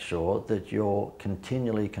to make sure that you're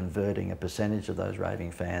continually converting a percentage of those raving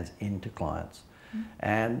fans into clients.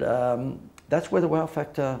 And that's where the wow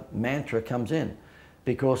factor mantra comes in,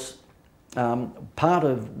 because part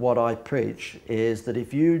of what I preach is that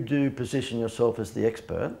if you do position yourself as the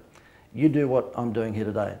expert, you do what I'm doing here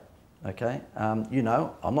today, okay? You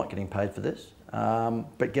know, I'm not getting paid for this,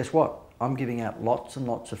 but guess what? I'm giving out lots and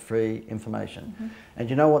lots of free information. And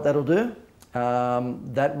you know what that'll do?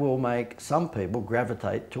 That will make some people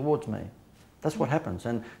gravitate towards me. That's what happens.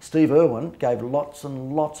 And Steve Irwin gave lots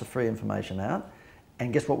and lots of free information out,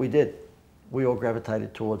 and guess what we did? We all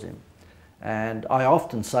gravitated towards him. And I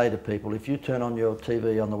often say to people, if you turn on your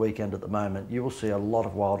TV on the weekend at the moment, you will see a lot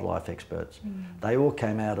of wildlife experts. They all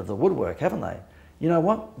came out of the woodwork, haven't they? You know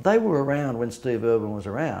what? They were around when Steve Irwin was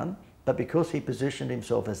around, but because he positioned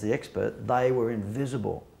himself as the expert, they were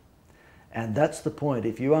invisible. And that's the point.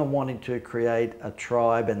 If you are wanting to create a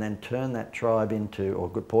tribe and then turn that tribe into, or a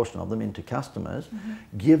good portion of them, into customers,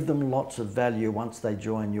 give them lots of value once they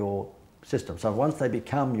join your system. So once they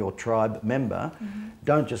become your tribe member,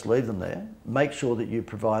 don't just leave them there. Make sure that you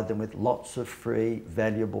provide them with lots of free,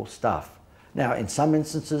 valuable stuff. Now, in some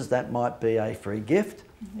instances, that might be a free gift.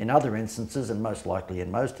 In other instances, and most likely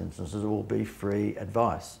in most instances, it will be free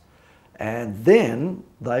advice. And then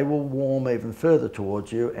they will warm even further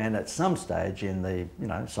towards you, and at some stage in the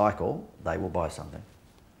cycle, they will buy something.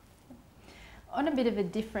 On a bit of a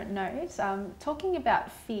different note, talking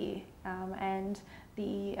about fear and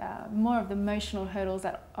the more of the emotional hurdles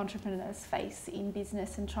that entrepreneurs face in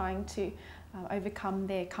business and trying to overcome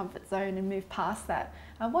their comfort zone and move past that.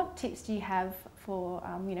 What tips do you have for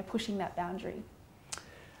pushing that boundary?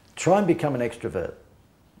 Try and become an extrovert.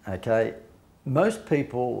 Okay, most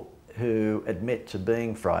people who admit to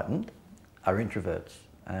being frightened are introverts,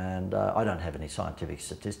 and I don't have any scientific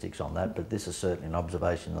statistics on that, but this is certainly an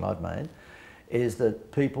observation that I've made, is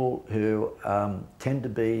that people who tend to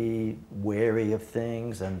be wary of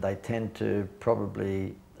things, and they tend to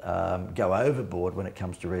probably go overboard when it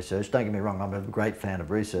comes to research. Don't get me wrong, I'm a great fan of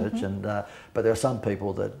research, and but there are some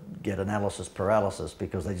people that get analysis paralysis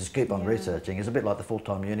because they just keep on researching. It's a bit like the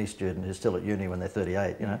full-time uni student who's still at uni when they're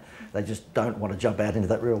 38, they just don't want to jump out into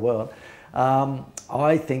that real world.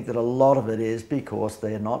 I think that a lot of it is because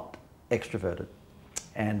they're not extroverted.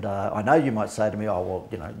 And I know you might say to me, oh,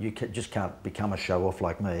 well, you just can't become a show-off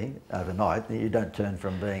like me overnight. You don't turn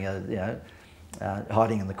from being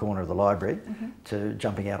hiding in the corner of the library to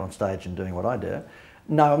jumping out on stage and doing what I do.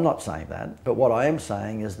 No, I'm not saying that. But what I am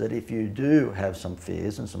saying is that if you do have some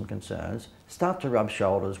fears and some concerns, start to rub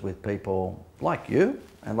shoulders with people like you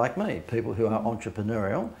and like me, people who are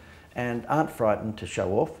entrepreneurial and aren't frightened to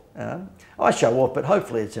show off. I show off, but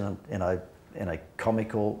hopefully it's in a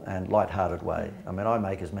comical and light-hearted way. I mean, I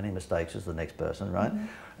make as many mistakes as the next person, right?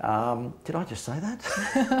 Did I just say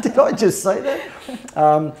that? Did I just say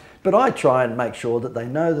that? But I try and make sure that they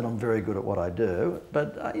know that I'm very good at what I do.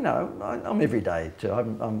 But I'm every day too.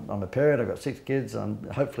 I'm a parent. I've got 6 kids. I'm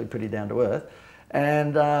hopefully pretty down to earth, but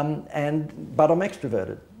I'm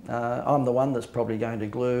extroverted. I'm the one that's probably going to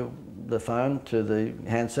glue the phone to the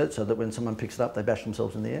handset so that when someone picks it up, they bash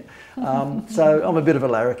themselves in the air. So I'm a bit of a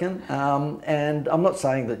larrikin, and I'm not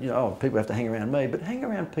saying that people have to hang around me, but hang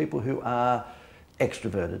around people who are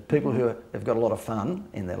extroverted, people who have got a lot of fun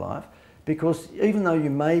in their life, Because even though you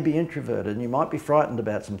may be introverted and you might be frightened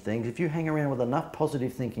about some things, if you hang around with enough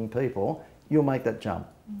positive thinking people, you'll make that jump.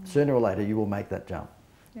 Sooner or later, you will make that jump.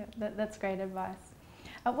 Yeah, that's great advice.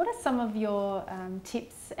 What are some of your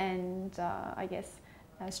tips and I guess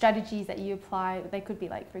strategies that you apply? They could be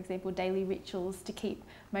like, for example, daily rituals to keep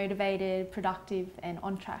motivated, productive and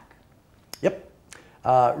on track. Yep.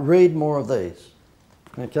 Read more of these.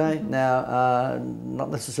 Okay, now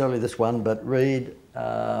not necessarily this one, but read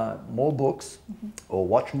more books or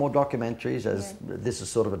watch more documentaries, as this is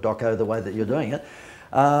sort of a doco the way that you're doing it.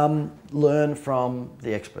 Learn from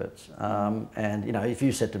the experts. And you know, if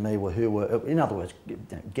you said to me, well, who were, in other words,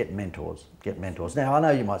 get mentors, get mentors. Now, I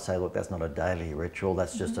know you might say, look, that's not a daily ritual,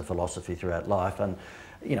 that's just a philosophy throughout life. And,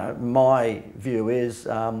 you know, my view is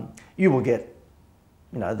you will get,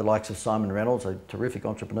 you know, the likes of Simon Reynolds, a terrific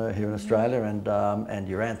entrepreneur here in Australia, and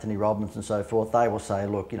your Anthony Robbins and so forth. They will say,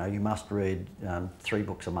 look, you know, you must read 3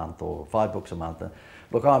 books a month or 5 books a month.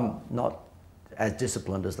 Look, I'm not as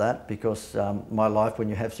disciplined as that, because my life, when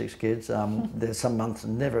you have 6 kids, there's some months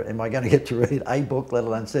never am I going to get to read a book, let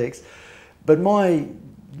alone 6. But my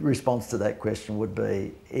response to that question would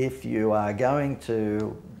be, if you are going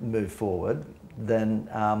to move forward, then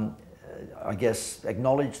I guess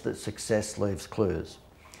acknowledge that success leaves clues,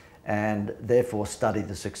 and therefore study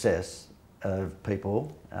the success of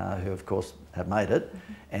people who of course have made it,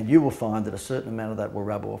 and you will find that a certain amount of that will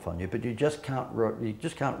rub off on you. But you just can't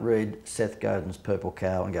read Seth Godin's Purple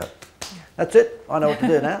Cow and go, that's it, I know what to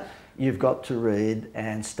do now. You've got to read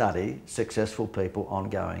and study successful people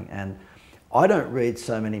ongoing. And I don't read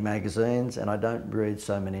so many magazines and I don't read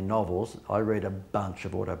so many novels. I read a bunch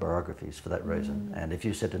of autobiographies for that reason. And if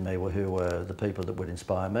you said to me, well, who were the people that would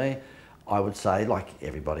inspire me? I would say, like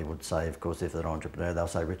everybody would say, of course, if they're an entrepreneur, they'll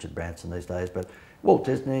say Richard Branson these days, but Walt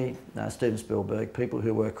Disney, Steven Spielberg, people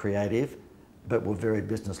who were creative but were very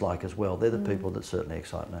business-like as well. They're the people that certainly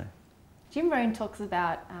excite me. Jim Rohn talks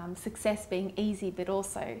about success being easy, but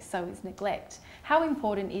also so is neglect. How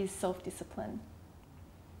important is self-discipline?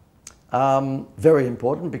 Very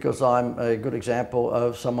important, because I'm a good example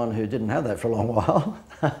of someone who didn't have that for a long while.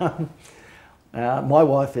 My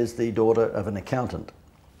wife is the daughter of an accountant.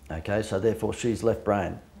 Okay, so therefore she's left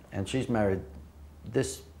brain, and she's married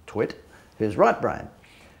this twit who's right brain.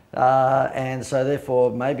 And so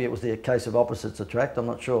therefore maybe it was the case of opposites attract, I'm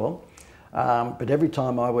not sure. But every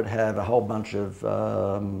time I would have a whole bunch of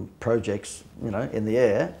projects, you know, in the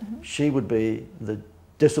air, she would be the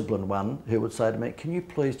disciplined one who would say to me, can you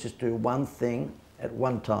please just do one thing at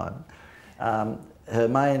one time? Her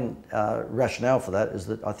main rationale for that is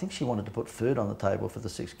that I think she wanted to put food on the table for the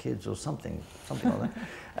 6 kids or something like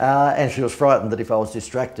that. And she was frightened that if I was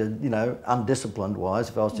distracted, you know, undisciplined wise,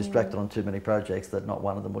 if I was distracted on too many projects, that not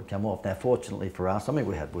one of them would come off. Now, fortunately for us, I mean,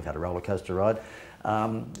 we've had a roller coaster ride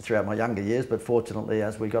throughout my younger years, but fortunately,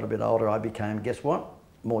 as we got a bit older, I became, guess what?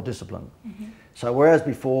 More disciplined. So whereas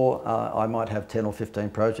before I might have 10 or 15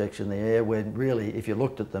 projects in the air, when really, if you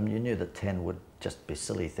looked at them, you knew that 10 would just be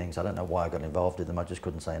silly things. I don't know why I got involved in them, I just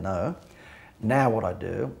couldn't say no. Now what I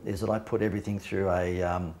do is that I put everything through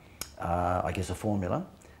I guess a formula,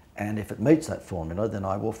 and if it meets that formula, then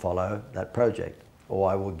I will follow that project, or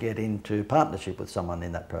I will get into partnership with someone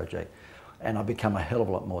in that project, and I become a hell of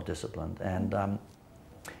a lot more disciplined. And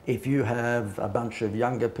if you have a bunch of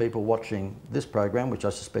younger people watching this program, which I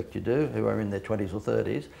suspect you do, who are in their 20s or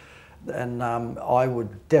 30s, then I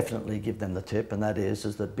would definitely give them the tip, and that is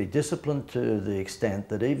that be disciplined to the extent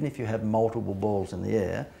that even if you have multiple balls in the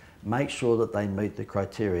air, make sure that they meet the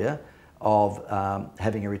criteria of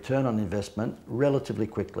having a return on investment relatively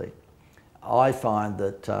quickly. I find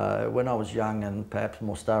that when I was young and perhaps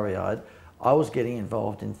more starry-eyed, I was getting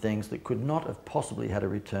involved in things that could not have possibly had a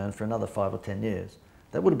return for another 5 or 10 years.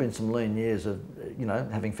 That would have been some lean years of, you know,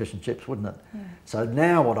 having fish and chips, wouldn't it? So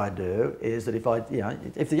now what I do is that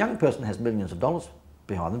if the young person has millions of dollars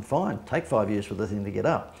behind them, fine, take 5 years for the thing to get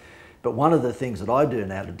up. But one of the things that I do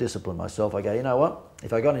now to discipline myself, I go, you know what,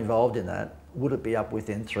 if I got involved in that, would it be up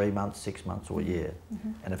within 3 months, 6 months or a year?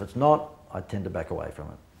 And if it's not, I tend to back away from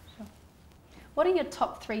it. Sure. What are your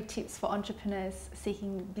top 3 tips for entrepreneurs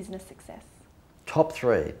seeking business success? Top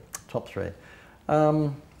three.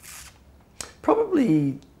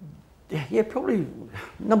 Probably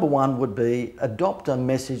number 1 would be adopt a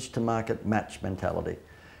message to market match mentality.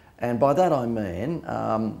 And by that I mean,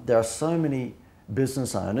 there are so many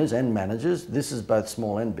business owners and managers, this is both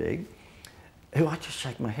small and big, who I just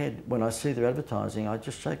shake my head when I see their advertising. I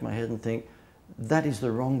just shake my head and think, that is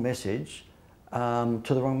the wrong message to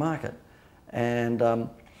the wrong market. And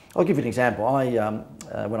I'll give you an example.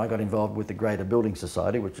 When I got involved with the Greater Building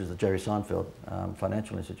Society, which is the Jerry Seinfeld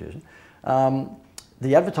financial institution,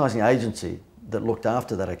 the advertising agency that looked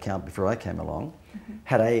after that account before I came along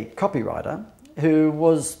had a copywriter who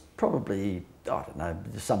was probably, I don't know,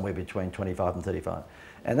 somewhere between 25 and 35.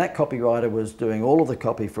 And that copywriter was doing all of the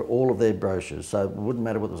copy for all of their brochures. So it wouldn't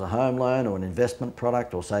matter whether it was a home loan or an investment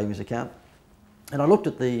product or savings account. And I looked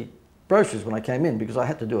at the brochures when I came in because I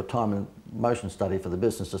had to do a time and motion study for the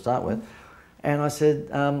business to start with. And I said,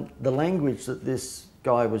 the language that this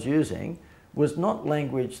guy was using was not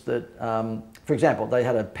language that, for example, they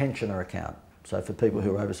had a pensioner account. So for people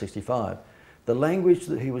who are over 65, the language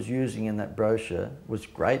that he was using in that brochure was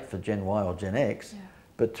great for Gen Y or Gen X,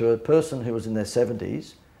 but to a person who was in their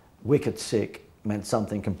 70s, wicked sick meant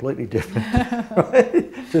something completely different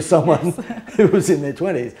right? To someone who was in their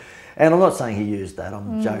 20s. And I'm not saying he used that,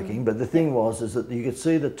 I'm joking, but the thing was is that you could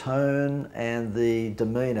see the tone and the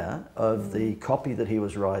demeanour of the copy that he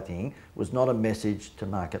was writing was not a message to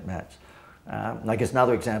market match. And I guess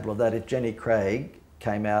another example of that, if Jenny Craig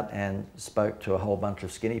came out and spoke to a whole bunch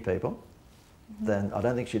of skinny people, then I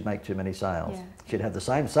don't think she'd make too many sales. Yeah. She'd have the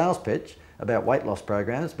same sales pitch about weight loss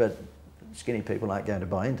programs, but skinny people aren't going to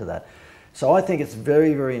buy into that. So I think it's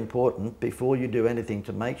very, very important before you do anything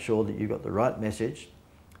to make sure that you've got the right message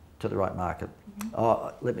to the right market.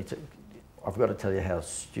 I've got to tell you how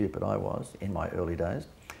stupid I was in my early days.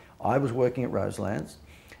 I was working at Roselands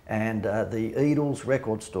and the Edels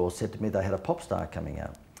record store said to me they had a pop star coming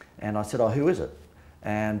out. And I said, oh, who is it?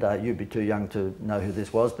 And you'd be too young to know who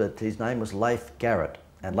this was, but his name was Leif Garrett.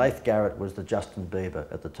 And Leif Garrett was the Justin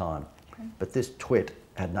Bieber at the time. Okay. But this twit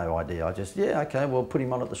had no idea. I just, yeah, okay, we'll put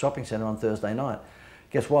him on at the shopping centre on Thursday night.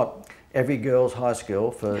 Guess what? Every girls' high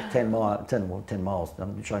school for 10 miles,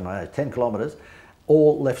 I'm showing my age, 10 kilometres,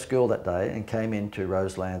 all left school that day and came into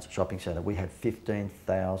Roselands shopping centre. We had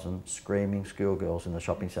 15,000 screaming schoolgirls in the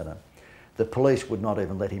shopping centre. The police would not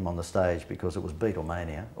even let him on the stage because it was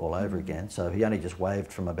Beatlemania all over again. So he only just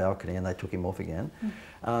waved from a balcony and they took him off again.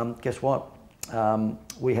 Guess what?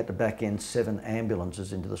 We had to back in 7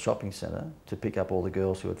 ambulances into the shopping centre to pick up all the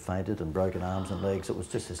girls who had fainted and broken arms and legs. It was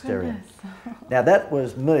just hysteria. Now that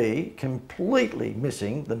was me completely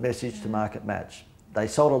missing the message to market match. They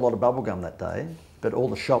sold a lot of bubblegum that day, but all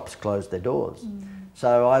the shops closed their doors.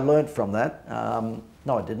 So I learnt from that.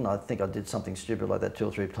 No, I didn't. I think I did something stupid like that 2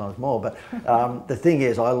 or 3 times more. But the thing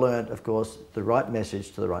is, I learned, of course, the right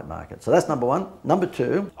message to the right market. So that's number one. Number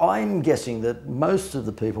two, I'm guessing that most of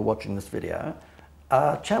the people watching this video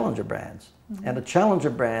are challenger brands. And a challenger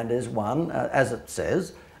brand is one, as it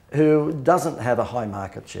says, who doesn't have a high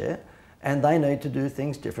market share and they need to do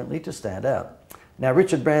things differently to stand out. Now,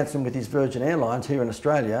 Richard Branson with his Virgin Airlines here in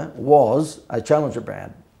Australia was a challenger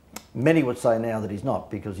brand. Many would say now that he's not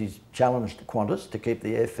because he's challenged Qantas to keep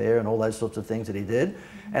the airfare and all those sorts of things that he did.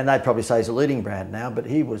 And they'd probably say he's a leading brand now, but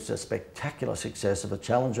he was a spectacular success of a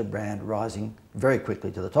challenger brand rising very quickly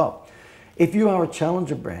to the top. If you are a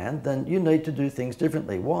challenger brand, then you need to do things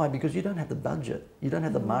differently. Why? Because you don't have the budget. You don't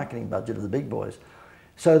have the marketing budget of the big boys.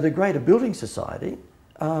 So the Greater Building Society,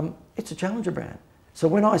 it's a challenger brand. So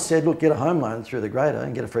when I said, look, get a home loan through the Greater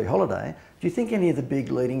and get a free holiday, do you think any of the big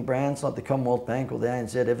leading brands like the Commonwealth Bank or the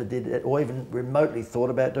ANZ ever did it or even remotely thought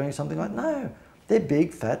about doing something like that? No, they're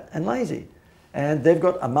big, fat and lazy. And they've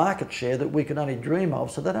got a market share that we can only dream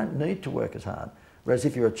of, so they don't need to work as hard. Whereas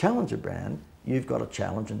if you're a challenger brand, you've got to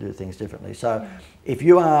challenge and do things differently. So if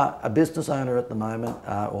you are a business owner at the moment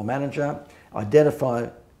or manager, identify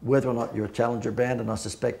whether or not you're a challenger brand, and I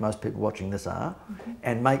suspect most people watching this are,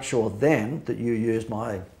 and make sure then that you use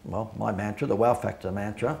my mantra, the wow factor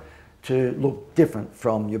mantra, to look different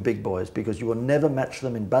from your big boys, because you will never match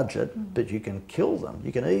them in budget, but you can kill them.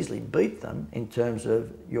 You can easily beat them in terms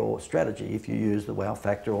of your strategy if you use the wow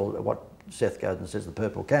factor, or what Seth Godin says, the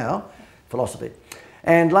purple cow philosophy.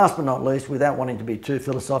 And last but not least, without wanting to be too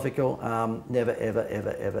philosophical, never, ever,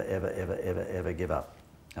 ever, ever, ever, ever, ever, ever give up.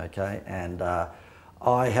 Okay, and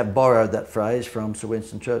I have borrowed that phrase from Sir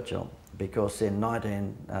Winston Churchill, because in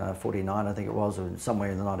 1949, I think it was, or somewhere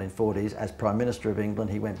in the 1940s, as Prime Minister of England,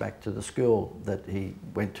 he went back to the school that he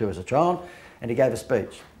went to as a child, and he gave a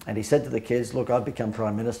speech. And he said to the kids, look, I've become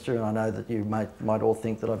Prime Minister, and I know that you might all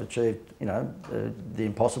think that I've achieved, the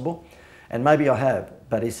impossible. And maybe I have,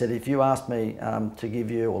 but he said, if you ask me to give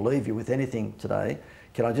you or leave you with anything today,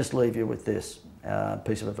 can I just leave you with this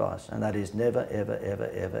piece of advice? And that is never, ever, ever,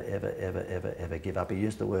 ever, ever, ever, ever, ever give up. He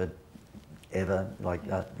used the word ever like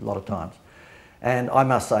a lot of times. And I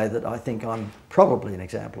must say that I think I'm probably an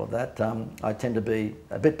example of that. I tend to be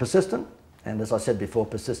a bit persistent. And as I said before,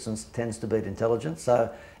 persistence tends to beat intelligence. So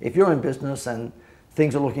if you're in business and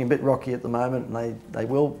things are looking a bit rocky at the moment, and they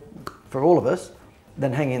will for all of us,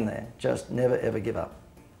 then hang in there. Just never, ever give up.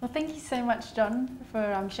 Well, thank you so much, John,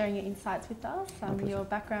 for sharing your insights with us. Your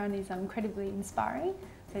background is incredibly inspiring,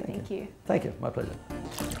 so thank you. Thank you, my pleasure.